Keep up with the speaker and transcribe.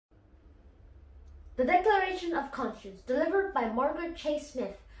The Declaration of Conscience, delivered by Margaret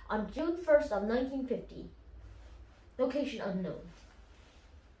Smith on June 1st of 1950. Location unknown.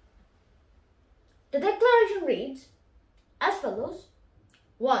 The declaration reads as follows.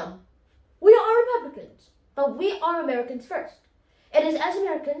 1. We are Republicans, but we are Americans first. It is as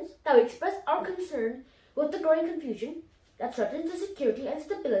Americans that we express our concern with the growing confusion that threatens the security and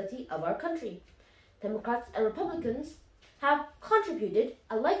stability of our country. Democrats and Republicans have contributed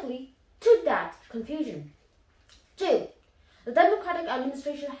unlikely to that confusion. 2. The Democratic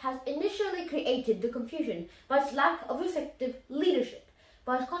administration has initially created the confusion by its lack of effective leadership,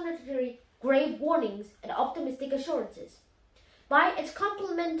 by its contradictory grave warnings and optimistic assurances, by its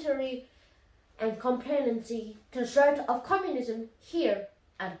complementary and complacency to the threat of communism here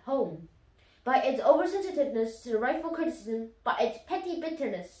at home, by its oversensitiveness to the rightful criticism, by its petty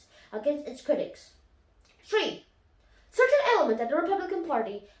bitterness against its critics. 3. Certain elements of the Republican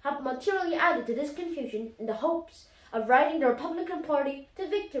Party have materially added to this confusion in the hopes of riding the Republican Party to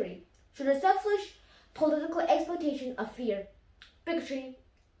victory through the selfish political exploitation of fear, bigotry,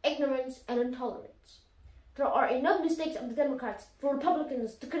 ignorance, and intolerance. There are enough mistakes of the Democrats for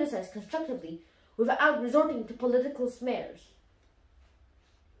Republicans to criticize constructively without resorting to political smears.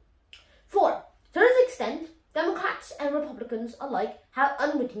 4. To this extent, Democrats and Republicans alike have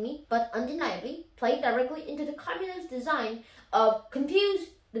unwittingly but undeniably played directly into the communist design of confuse,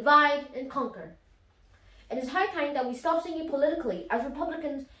 divide, and conquer. It is high time that we stop thinking politically as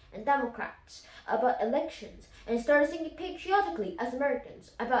Republicans and Democrats about elections and started thinking patriotically as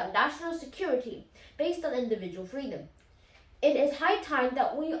Americans about national security based on individual freedom. It is high time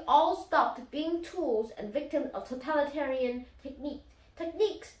that we all stopped being tools and victims of totalitarian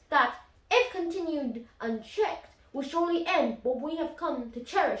techniques that, if continued unchecked, will surely end what we have come to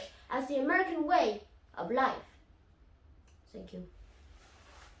cherish as the American way of life. Thank you.